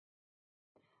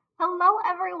Hello,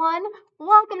 everyone.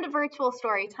 Welcome to Virtual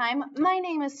Storytime. My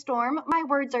name is Storm. My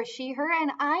words are she, her,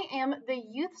 and I am the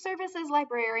Youth Services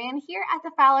Librarian here at the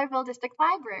Fowlerville District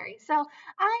Library. So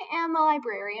I am a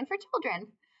librarian for children.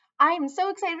 I am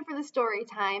so excited for the story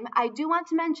time. I do want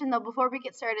to mention, though, before we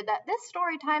get started, that this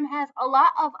story time has a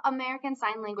lot of American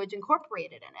Sign Language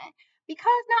incorporated in it. Because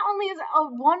not only is it a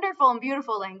wonderful and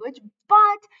beautiful language,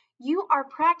 but you are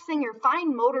practicing your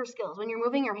fine motor skills when you're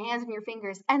moving your hands and your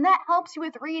fingers, and that helps you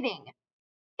with reading.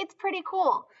 It's pretty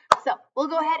cool. So we'll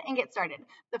go ahead and get started.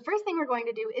 The first thing we're going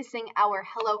to do is sing our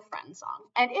Hello Friend song.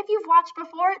 And if you've watched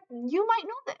before, you might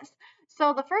know this.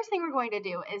 So the first thing we're going to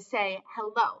do is say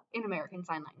hello in American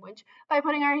Sign Language by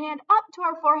putting our hand up to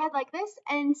our forehead like this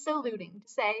and saluting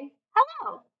to say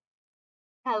hello.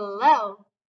 Hello.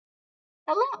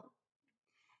 Hello.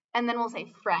 And then we'll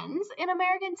say friends in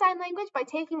American Sign Language by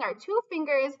taking our two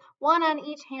fingers, one on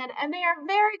each hand, and they are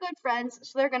very good friends,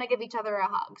 so they're going to give each other a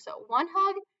hug. So one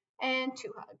hug and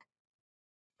two hug.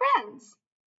 Friends.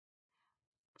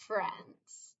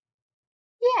 Friends.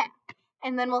 Yeah.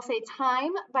 And then we'll say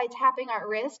time by tapping our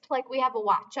wrist like we have a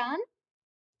watch on.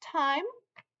 Time.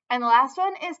 And the last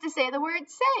one is to say the word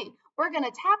say. We're going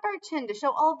to tap our chin to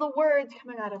show all the words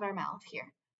coming out of our mouth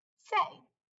here. Say.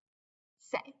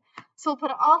 Say. So we'll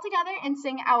put it all together and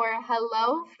sing our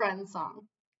Hello Friend song.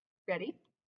 Ready?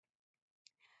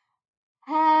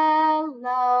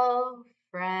 Hello,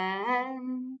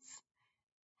 friends.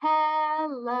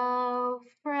 Hello,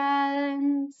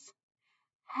 friends.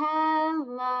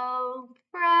 Hello,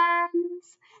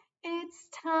 friends. It's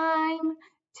time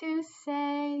to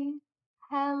say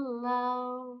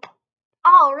hello.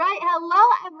 All right,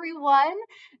 hello, everyone.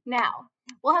 Now,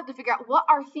 we'll have to figure out what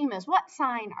our theme is. What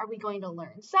sign are we going to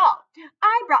learn? So,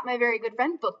 I brought my very good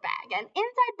friend Book Bag, and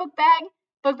inside Book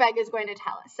Bag is going to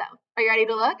tell us. So, are you ready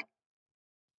to look?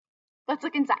 Let's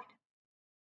look inside.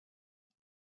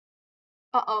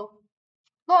 Uh-oh.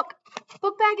 Look,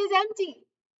 Book Bag is empty.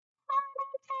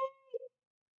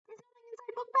 There's nothing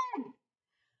inside Book Bag.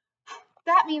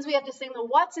 That means we have to sing the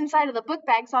What's Inside of the Book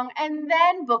Bag song, and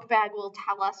then Book Bag will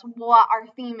tell us what our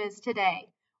theme is today.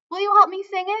 Will you help me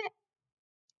sing it?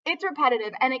 It's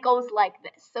repetitive, and it goes like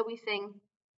this. So we sing,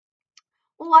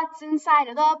 what's inside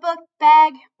of the book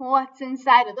bag? What's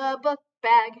inside of the book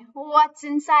bag? What's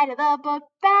inside of the book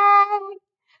bag?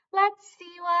 Let's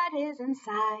see what is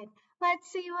inside.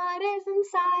 Let's see what is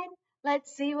inside.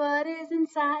 Let's see what is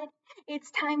inside.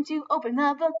 It's time to open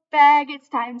the book bag. It's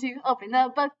time to open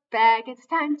the book bag. It's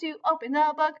time to open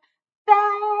the book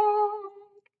bag.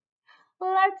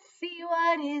 Let's see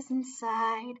what is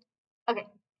inside. Okay,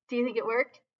 do you think it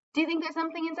worked? Do you think there's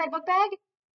something inside book bag?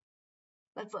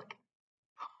 Let's look.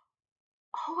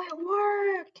 Oh, it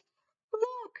worked.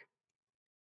 Look.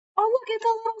 Oh, look, it's a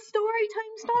little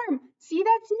Storytime Storm. See,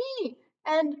 that's me.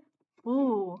 And,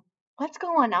 ooh, what's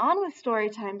going on with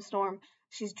Storytime Storm?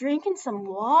 She's drinking some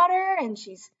water and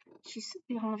she's,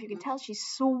 I don't know if you can tell, she's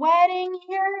sweating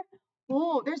here.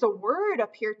 Ooh, there's a word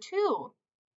up here too.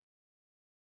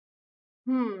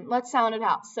 Let's sound it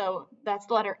out. So that's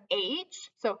the letter H.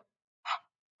 So,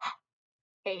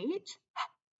 H.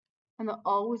 And the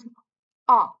O is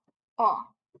ah, ah.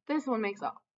 This one makes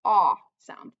a ah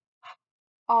sound.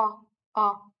 Ah,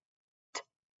 ah, t,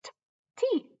 t,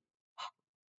 T.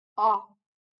 Ah,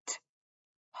 t,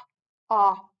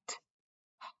 ah, t,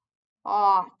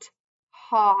 ah, t,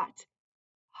 hot,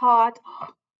 hot.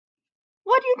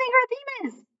 What do you think our theme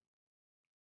is?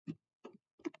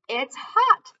 It's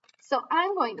hot. So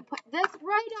I'm going to put this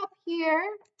right up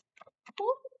here.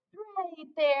 Right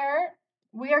there.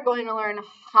 We are going to learn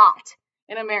hot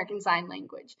in American Sign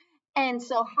Language. And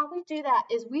so how we do that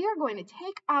is we are going to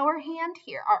take our hand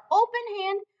here, our open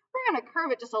hand, we're going to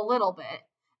curve it just a little bit,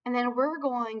 and then we're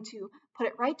going to put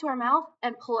it right to our mouth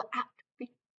and pull it out.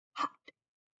 Hot,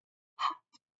 hot.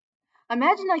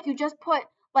 Imagine like you just put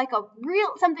like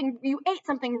you ate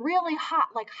something really hot,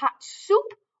 like hot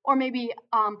soup or maybe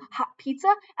hot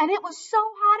pizza, and it was so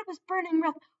hot it was burning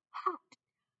breath. Hot,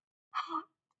 hot,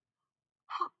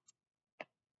 hot,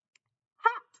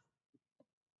 hot,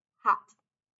 hot.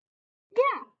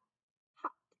 Yeah.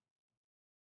 Hot,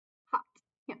 hot.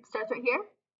 Yep, starts right here.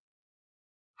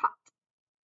 Hot,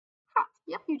 hot.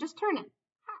 Yep, you just turn it.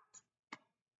 Hot.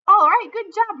 All right,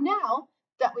 good job. Now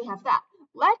that we have that,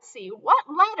 let's see, what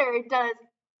letter does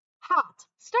hot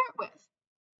start with?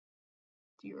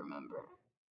 Do you remember?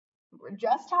 We're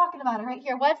just talking about it right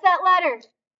here. What's that letter?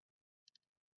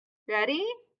 Ready?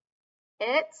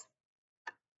 It's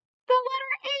the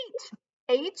letter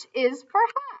H. H is for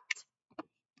hot.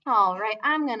 All right,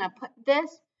 I'm going to put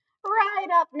this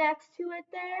right up next to it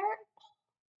there.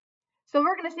 So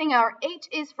we're going to sing our H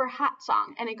is for hot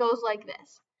song, and it goes like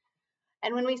this.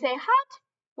 And when we say hot,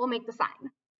 we'll make the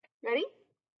sign. Ready?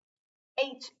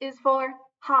 H is for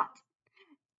hot.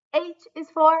 H is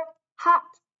for hot.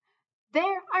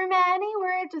 There are many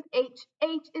words with H.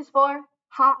 H is for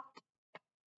hot.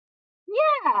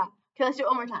 Yeah. Okay, let's do it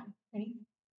one more time. Ready?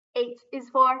 H is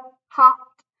for hot.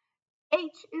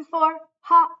 H is for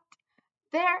hot.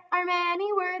 There are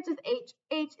many words with H.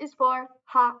 H is for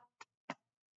hot.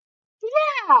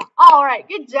 Yeah. All right.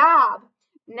 Good job.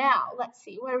 Now, let's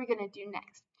see. What are we going to do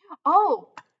next? Oh,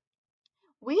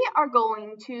 we are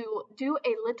going to do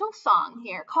a little song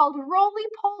here called Roly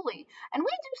Poly. And we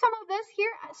do some of this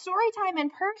here at Storytime in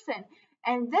person.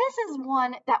 And this is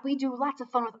one that we do lots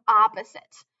of fun with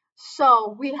opposites.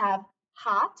 So we have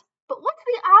hot, but what's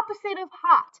the opposite of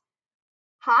hot?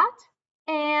 Hot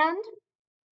and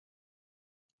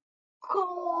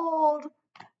cold.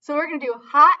 So we're going to do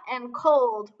hot and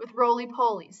cold with roly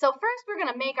polies. So first we're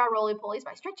going to make our roly polies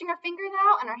by stretching our fingers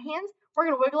out and our hands. We're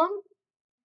going to wiggle them.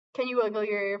 Can you wiggle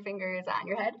your fingers on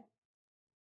your head?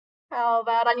 How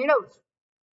about on your nose?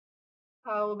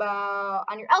 How about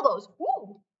on your elbows?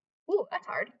 Ooh, ooh, that's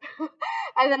hard.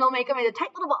 And then we'll make them into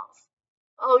tight little balls.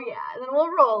 Oh yeah, and then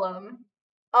we'll roll them.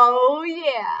 Oh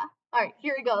yeah. All right,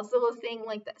 here we go. So we'll sing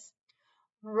like this.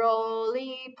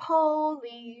 Roly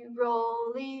poly,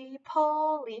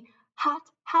 hot,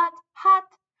 hot, hot,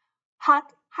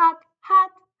 hot, hot,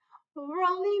 hot.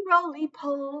 Roly, roly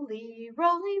poly,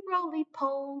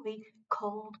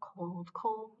 cold, cold,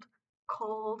 cold,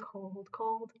 cold, cold,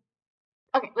 cold.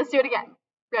 Okay, let's do it again.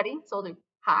 Ready? So we'll do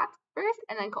hot first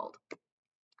and then cold.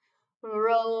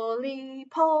 Roly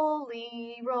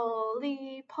poly,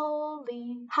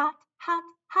 hot, hot,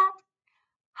 hot,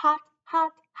 hot,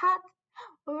 hot, hot.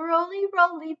 Roly,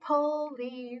 roly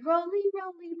poly,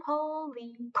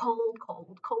 cold,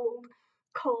 cold, cold,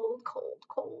 cold, cold,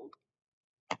 cold.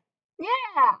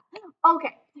 Yeah.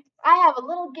 Okay. I have a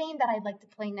little game that I'd like to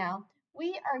play now.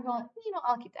 We are going,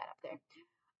 I'll keep that up there.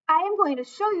 I am going to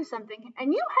show you something,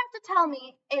 and you have to tell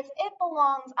me if it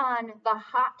belongs on the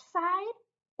hot side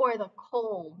or the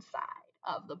cold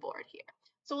side of the board here.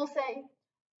 So we'll say,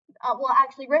 well,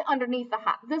 actually, right underneath the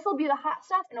hot. This will be the hot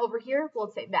stuff, and over here,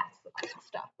 we'll say that's the cold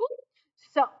stuff.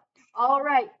 So, all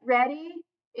right, ready?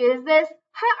 Is this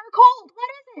hot or cold? What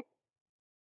is it?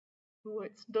 Oh,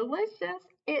 it's delicious.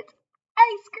 It's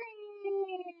ice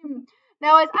cream.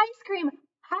 Now, is ice cream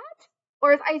hot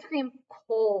or is ice cream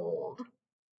cold?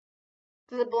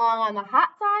 Does it belong on the hot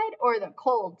side or the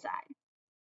cold side?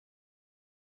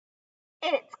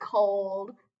 It's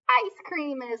cold. Ice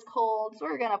cream is cold, so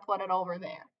we're going to put it over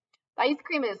there. The ice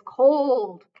cream is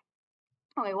cold.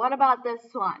 Okay, what about this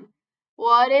one?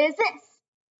 What is this?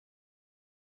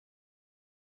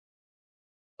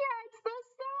 Yeah, it's the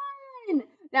sun.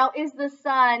 Now, is the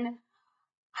sun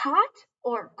hot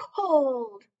or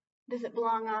cold? Does it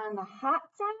belong on the hot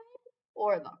side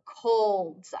or the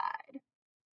cold side?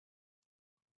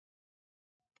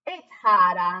 It's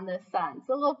hot on the sun,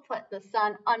 so we'll put the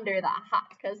sun under the hot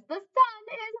because the sun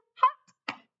is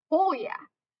hot. Oh yeah.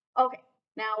 Okay,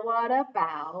 now what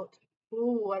about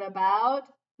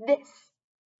this?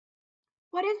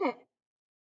 What is it?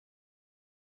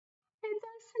 It's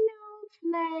a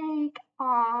snowflake.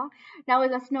 Aw. Now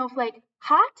is a snowflake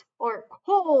hot or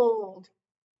cold?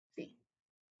 See,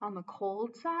 on the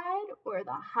cold side or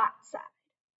the hot side?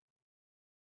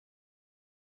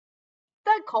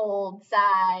 The cold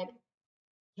side.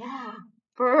 Yeah,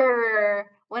 brr.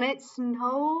 When it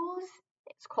snows,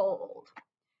 it's cold.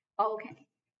 Okay,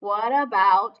 what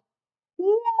about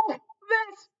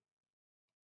this?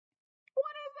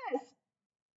 What is this?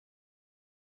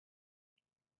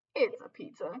 It's a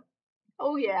pizza.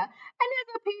 Oh yeah. And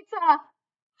is a pizza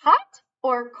hot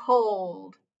or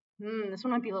cold? This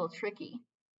one might be a little tricky.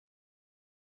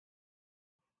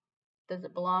 Does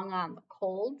it belong on the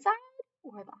cold side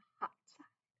or the hot side?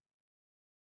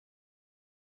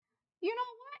 You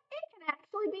know what? It can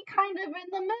actually be kind of in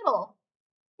the middle.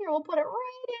 Here, we'll put it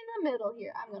right in the middle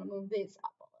here. I'm going to move this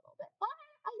up a little bit.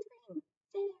 Ice cream.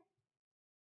 Stay there.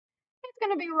 It's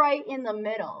going to be right in the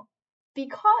middle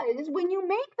because when you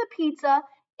make the pizza,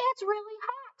 it's really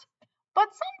hot.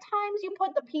 But sometimes you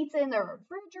put the pizza in the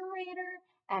refrigerator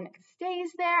and it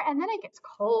stays there and then it gets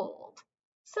cold.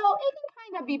 So it can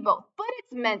kind of be both, but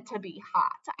it's meant to be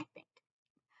hot, I think.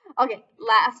 Okay,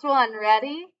 last one.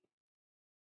 Ready?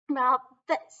 About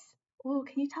this. Ooh,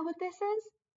 can you tell what this is?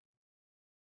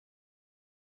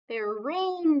 They're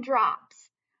raindrops.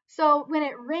 So when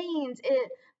it rains,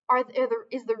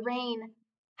 is the rain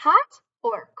hot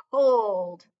or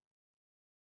cold?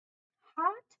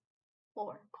 Hot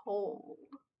or cold?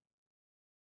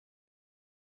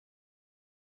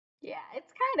 Yeah,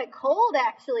 it's kind of cold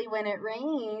actually when it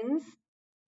rains.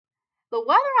 The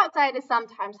weather outside is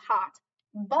sometimes hot,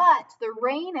 but the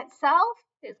rain itself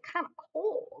is kind of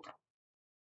cold.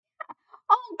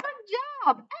 Oh, good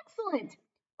job. Excellent.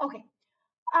 Okay,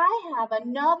 I have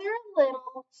another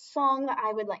little song that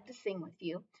I would like to sing with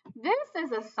you. This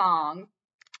is a song,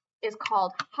 is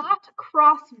called Hot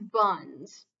Cross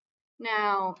Buns.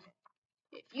 Now,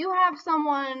 if you or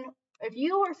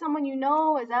someone you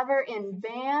know is ever in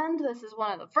band, this is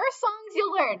one of the first songs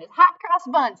you'll learn is Hot Cross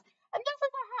Buns. And this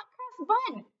is a hot cross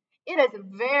bun. It is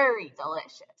very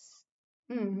delicious.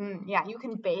 Yeah, you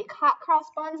can bake hot cross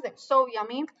buns. They're so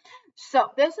yummy.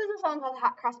 So this is a song called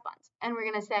Hot Cross Buns. And we're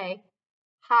going to say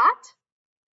hot,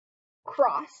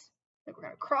 cross. Like we're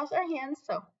going to cross our hands.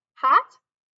 So hot,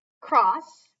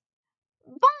 cross,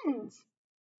 buns.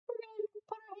 We're going to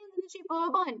put our hands in the shape of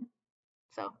a bun.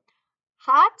 So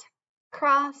hot,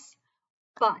 cross,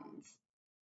 buns.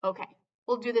 Okay,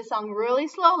 we'll do this song really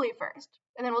slowly first,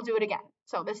 and then we'll do it again.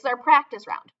 So this is our practice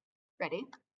round. Ready?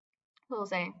 We'll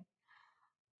say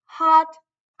hot,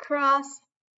 cross,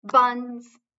 buns.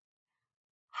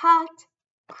 Hot,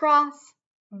 cross,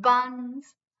 buns.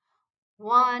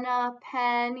 1 a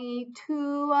penny,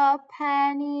 2 a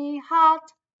penny,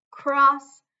 hot, cross,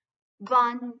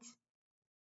 buns.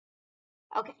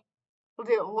 Okay, we'll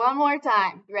do it one more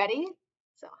time. Ready?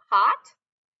 So hot,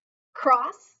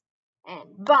 cross,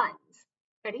 and buns.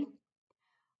 Ready?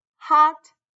 Hot,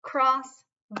 cross,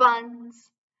 buns.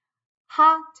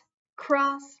 Hot,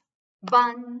 cross,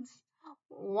 buns.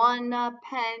 1 a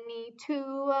penny, 2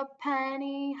 a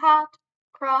penny, hot,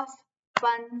 cross,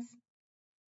 buns.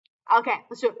 Okay,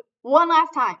 let's do it one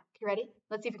last time. You ready?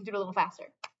 Let's see if we can do it a little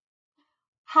faster.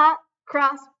 Hot,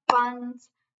 cross, buns.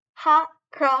 Hot,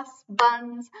 cross,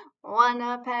 buns. 1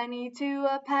 a penny, 2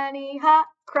 a penny, hot,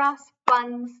 cross,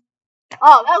 buns.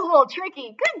 Oh, that was a little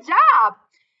tricky. Good job.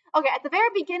 Okay, at the very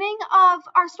beginning of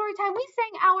our story time, we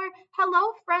sang our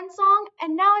hello friend song,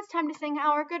 and now it's time to sing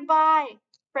our goodbye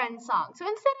friend song. So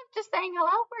instead of just saying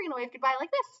hello, we're going to wave goodbye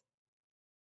like this.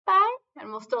 Bye.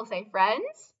 And we'll still say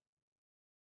friends.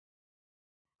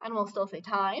 And we'll still say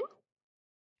time.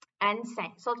 And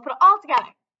sing. So let's put it all together.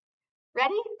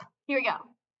 Ready? Here we go.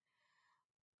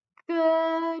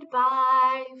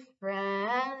 Goodbye,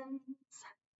 friends.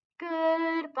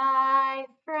 Goodbye,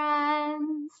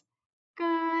 friends.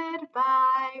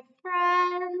 Goodbye,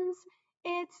 friends.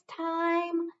 It's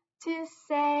time to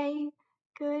say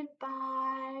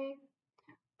goodbye.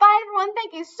 Bye, everyone.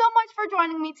 Thank you so much for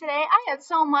joining me today. I had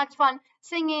so much fun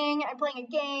singing and playing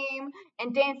a game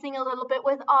and dancing a little bit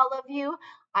with all of you.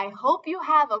 I hope you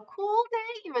have a cool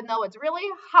day, even though it's really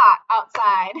hot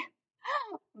outside.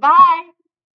 Bye.